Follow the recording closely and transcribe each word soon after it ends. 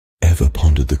ever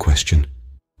pondered the question,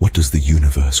 what does the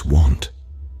universe want?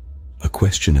 A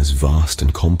question as vast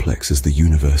and complex as the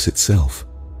universe itself.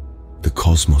 The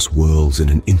cosmos whirls in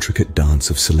an intricate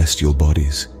dance of celestial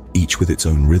bodies, each with its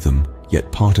own rhythm,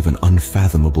 yet part of an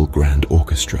unfathomable grand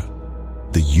orchestra.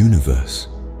 The universe,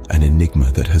 an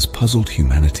enigma that has puzzled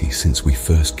humanity since we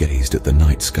first gazed at the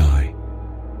night sky.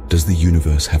 Does the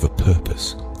universe have a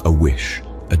purpose, a wish,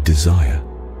 a desire,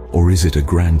 or is it a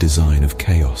grand design of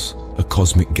chaos, a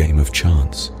cosmic game of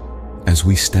chance? As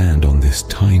we stand on this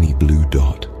tiny blue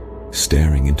dot,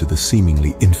 staring into the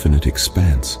seemingly infinite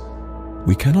expanse,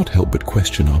 we cannot help but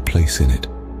question our place in it,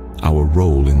 our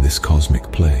role in this cosmic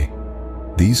play.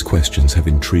 These questions have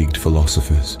intrigued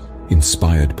philosophers,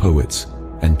 inspired poets,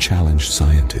 and challenged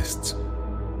scientists.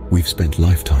 We've spent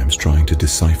lifetimes trying to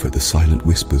decipher the silent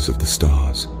whispers of the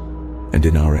stars, and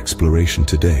in our exploration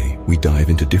today, we dive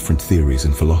into different theories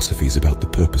and philosophies about the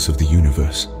purpose of the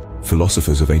universe.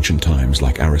 Philosophers of ancient times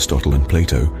like Aristotle and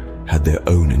Plato had their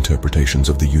own interpretations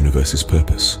of the universe's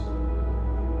purpose.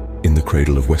 In the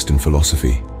cradle of Western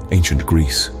philosophy, ancient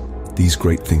Greece, these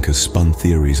great thinkers spun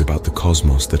theories about the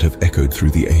cosmos that have echoed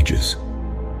through the ages.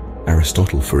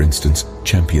 Aristotle, for instance,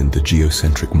 championed the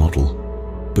geocentric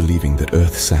model, believing that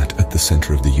Earth sat at the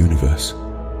center of the universe.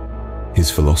 His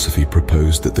philosophy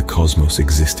proposed that the cosmos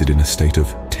existed in a state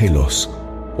of telos,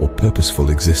 or purposeful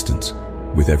existence,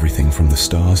 with everything from the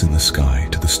stars in the sky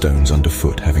to the stones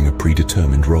underfoot having a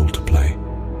predetermined role to play.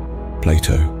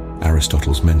 Plato,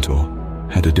 Aristotle's mentor,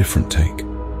 had a different take.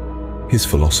 His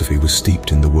philosophy was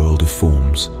steeped in the world of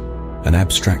forms, an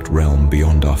abstract realm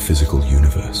beyond our physical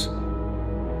universe.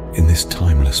 In this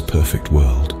timeless, perfect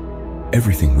world,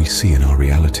 everything we see in our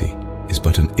reality is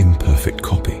but an imperfect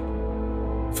copy.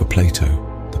 For Plato,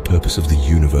 the purpose of the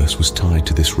universe was tied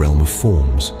to this realm of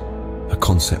forms, a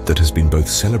concept that has been both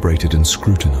celebrated and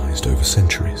scrutinized over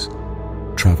centuries.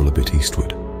 Travel a bit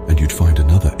eastward, and you'd find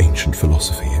another ancient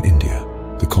philosophy in India,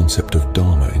 the concept of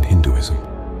dharma in Hinduism.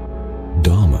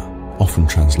 Dharma, often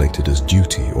translated as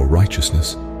duty or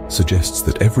righteousness, suggests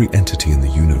that every entity in the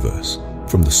universe,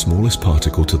 from the smallest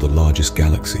particle to the largest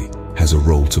galaxy, has a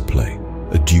role to play,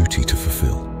 a duty to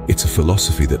fulfill. It's a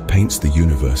philosophy that paints the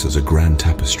universe as a grand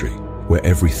tapestry, where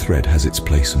every thread has its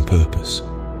place and purpose.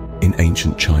 In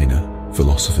ancient China,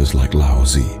 philosophers like Lao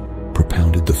Tzu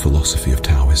propounded the philosophy of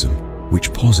Taoism,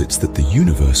 which posits that the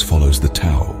universe follows the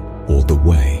Tao, or the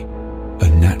way, a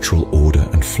natural order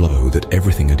and flow that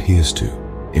everything adheres to,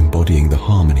 embodying the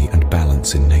harmony and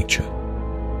balance in nature.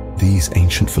 These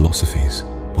ancient philosophies,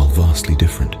 while vastly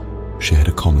different, shared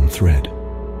a common thread.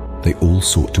 They all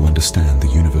sought to understand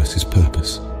the universe's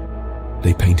purpose.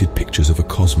 They painted pictures of a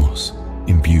cosmos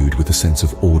imbued with a sense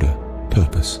of order,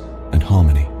 purpose, and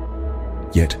harmony.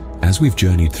 Yet, as we've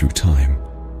journeyed through time,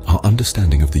 our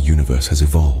understanding of the universe has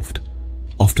evolved,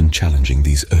 often challenging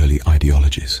these early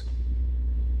ideologies.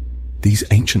 These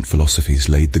ancient philosophies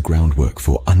laid the groundwork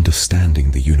for understanding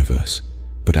the universe,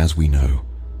 but as we know,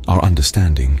 our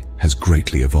understanding has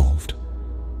greatly evolved.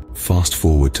 Fast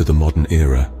forward to the modern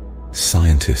era,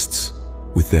 scientists,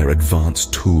 with their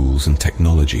advanced tools and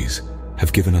technologies,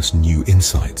 have given us new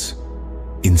insights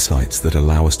that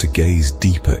allow us to gaze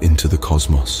deeper into the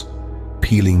cosmos,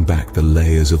 peeling back the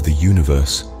layers of the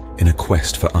universe in a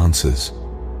quest for answers.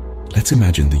 Let's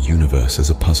imagine the universe as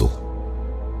a puzzle.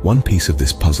 One piece of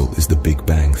this puzzle is the Big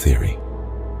Bang theory.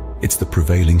 It's the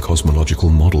prevailing cosmological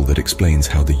model that explains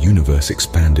how the universe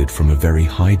expanded from a very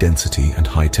high density and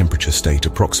high temperature state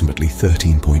approximately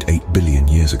 13.8 billion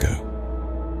years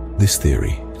ago. This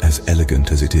theory, as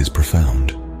elegant as it is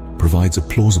profound, provides a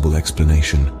plausible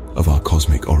explanation of our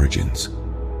cosmic origins.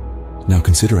 Now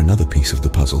consider another piece of the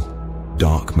puzzle,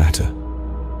 dark matter.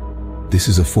 This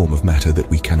is a form of matter that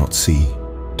we cannot see,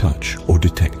 touch, or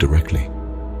detect directly.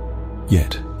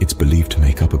 Yet, it's believed to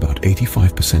make up about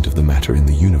 85% of the matter in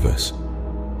the universe.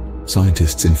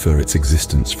 Scientists infer its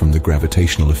existence from the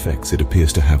gravitational effects it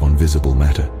appears to have on visible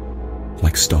matter,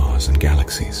 like stars and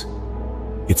galaxies.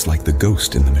 It's like the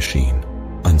ghost in the machine,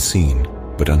 unseen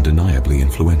but undeniably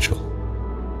influential.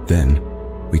 Then,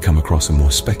 we come across a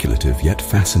more speculative yet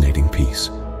fascinating piece,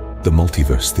 the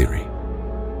multiverse theory.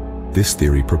 This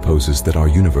theory proposes that our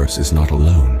universe is not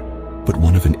alone, but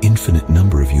one of an infinite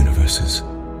number of universes,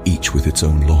 each with its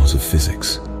own laws of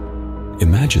physics.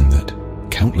 Imagine that,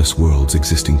 countless worlds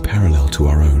existing parallel to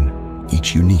our own,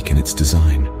 each unique in its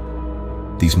design.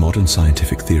 These modern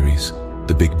scientific theories,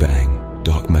 the Big Bang,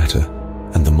 dark matter,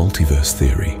 and the multiverse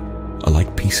theory, are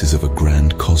like pieces of a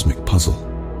grand cosmic puzzle.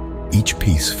 Each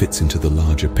piece fits into the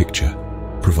larger picture,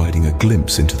 providing a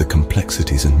glimpse into the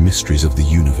complexities and mysteries of the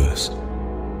universe.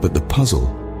 But the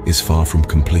puzzle is far from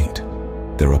complete.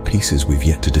 There are pieces we've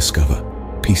yet to discover,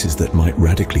 pieces that might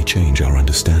radically change our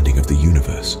understanding of the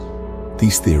universe.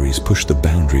 These theories push the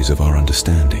boundaries of our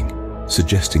understanding,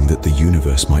 suggesting that the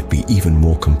universe might be even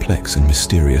more complex and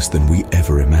mysterious than we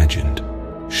ever imagined.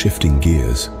 Shifting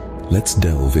gears, let's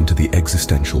delve into the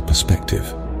existential perspective.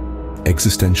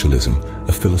 Existentialism,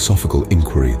 a philosophical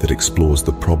inquiry that explores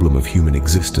the problem of human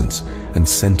existence and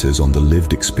centers on the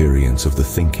lived experience of the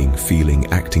thinking, feeling,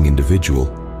 acting individual,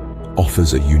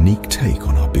 offers a unique take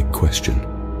on our big question.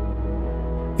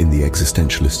 In the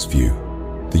existentialist's view,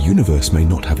 the universe may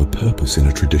not have a purpose in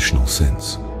a traditional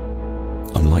sense.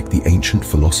 Unlike the ancient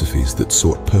philosophies that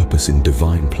sought purpose in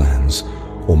divine plans,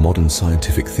 or modern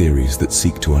scientific theories that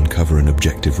seek to uncover an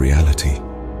objective reality,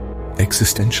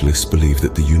 existentialists believe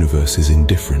that the universe is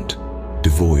indifferent,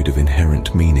 devoid of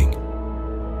inherent meaning.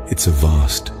 It's a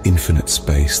vast, infinite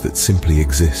space that simply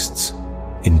exists,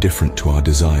 indifferent to our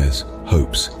desires,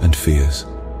 hopes, and fears.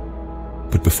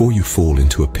 But before you fall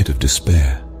into a pit of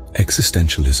despair,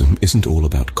 existentialism isn't all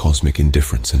about cosmic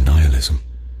indifference and nihilism.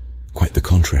 Quite the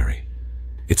contrary.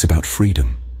 It's about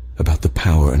freedom, about the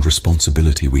power and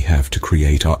responsibility we have to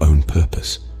create our own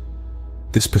purpose.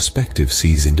 This perspective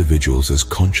sees individuals as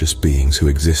conscious beings who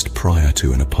exist prior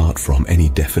to and apart from any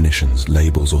definitions,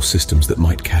 labels, or systems that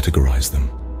might categorize them.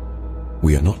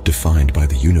 We are not defined by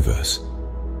the universe,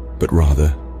 but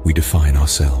rather we define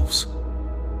ourselves.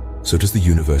 So does the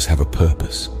universe have a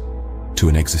purpose? To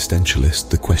an existentialist,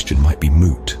 the question might be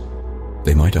moot.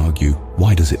 They might argue,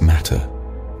 why does it matter?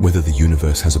 Whether the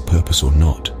universe has a purpose or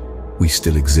not, we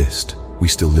still exist, we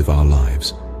still live our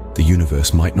lives. The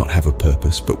universe might not have a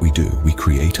purpose, but we do. We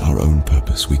create our own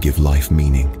purpose. We give life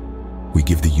meaning. We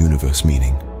give the universe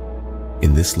meaning.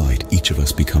 In this light, each of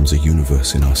us becomes a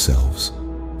universe in ourselves,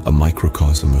 a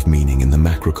microcosm of meaning in the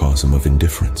macrocosm of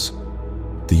indifference.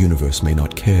 The universe may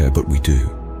not care, but we do.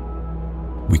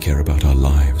 We care about our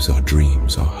lives, our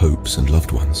dreams, our hopes, and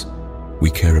loved ones.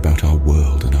 We care about our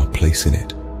world and our place in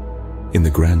it. In the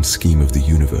grand scheme of the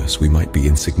universe, we might be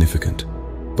insignificant,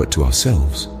 but to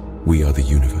ourselves, we are the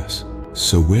universe.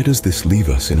 So where does this leave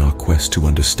us in our quest to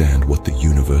understand what the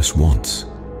universe wants?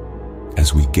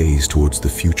 As we gaze towards the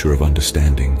future of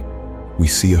understanding, we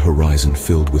see a horizon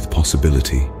filled with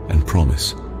possibility and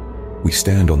promise. We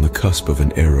stand on the cusp of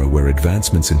an era where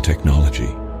advancements in technology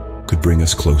could bring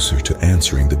us closer to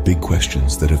answering the big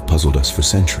questions that have puzzled us for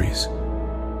centuries.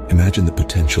 Imagine the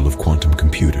potential of quantum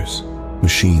computers,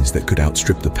 machines that could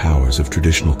outstrip the powers of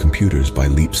traditional computers by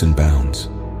leaps and bounds.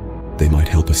 They might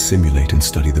help us simulate and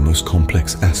study the most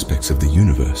complex aspects of the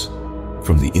universe,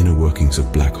 from the inner workings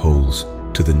of black holes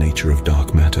to the nature of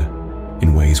dark matter,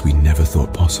 in ways we never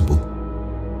thought possible.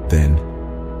 Then,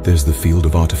 there's the field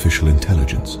of artificial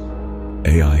intelligence.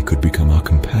 AI could become our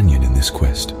companion in this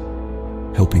quest,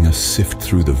 helping us sift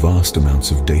through the vast amounts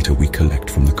of data we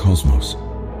collect from the cosmos,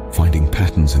 finding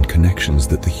patterns and connections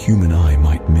that the human eye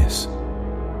might miss.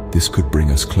 This could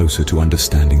bring us closer to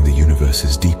understanding the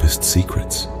universe's deepest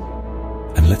secrets.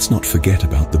 And let's not forget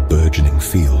about the burgeoning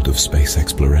field of space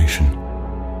exploration.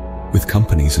 With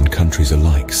companies and countries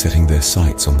alike setting their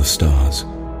sights on the stars,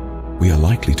 we are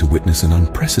likely to witness an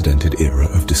unprecedented era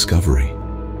of discovery.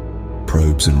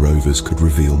 Probes and rovers could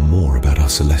reveal more about our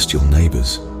celestial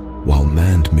neighbors, while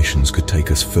manned missions could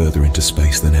take us further into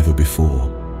space than ever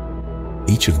before.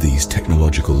 Each of these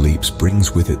technological leaps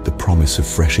brings with it the promise of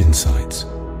fresh insights.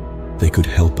 They could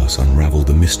help us unravel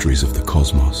the mysteries of the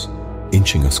cosmos,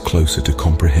 inching us closer to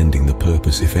comprehending the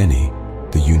purpose, if any,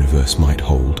 the universe might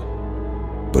hold.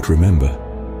 But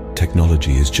remember,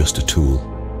 technology is just a tool.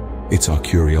 It's our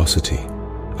curiosity,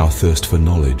 our thirst for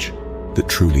knowledge, that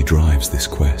truly drives this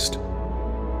quest.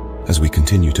 As we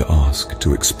continue to ask,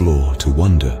 to explore, to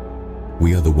wonder,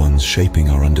 we are the ones shaping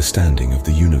our understanding of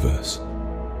the universe.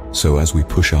 So as we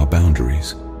push our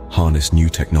boundaries, harness new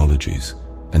technologies,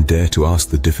 and dare to ask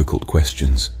the difficult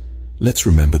questions, let's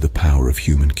remember the power of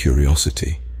human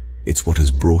curiosity. It's what has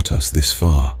brought us this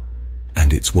far,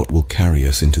 and it's what will carry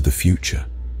us into the future.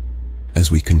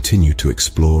 As we continue to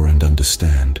explore and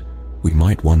understand, we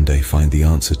might one day find the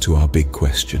answer to our big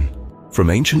question. From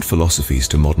ancient philosophies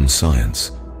to modern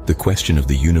science, the question of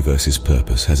the universe's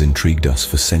purpose has intrigued us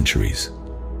for centuries.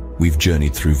 We've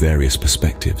journeyed through various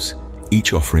perspectives,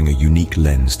 each offering a unique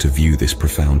lens to view this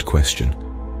profound question.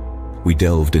 We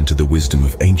delved into the wisdom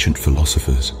of ancient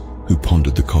philosophers who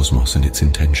pondered the cosmos and its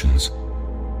intentions.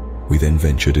 We then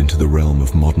ventured into the realm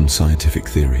of modern scientific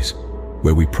theories,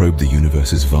 where we probed the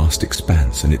universe's vast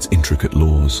expanse and its intricate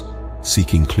laws,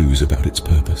 seeking clues about its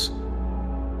purpose.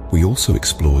 We also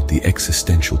explored the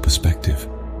existential perspective,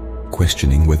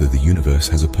 questioning whether the universe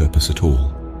has a purpose at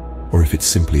all, or if it's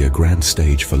simply a grand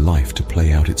stage for life to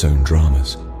play out its own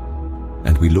dramas.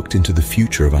 And we looked into the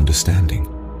future of understanding,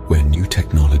 where new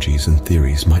technologies and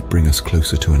theories might bring us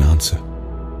closer to an answer.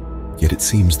 Yet it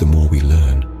seems the more we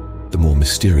learn, the more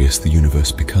mysterious the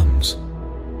universe becomes.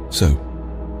 So,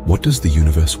 what does the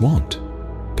universe want?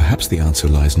 Perhaps the answer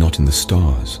lies not in the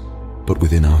stars, but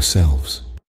within ourselves.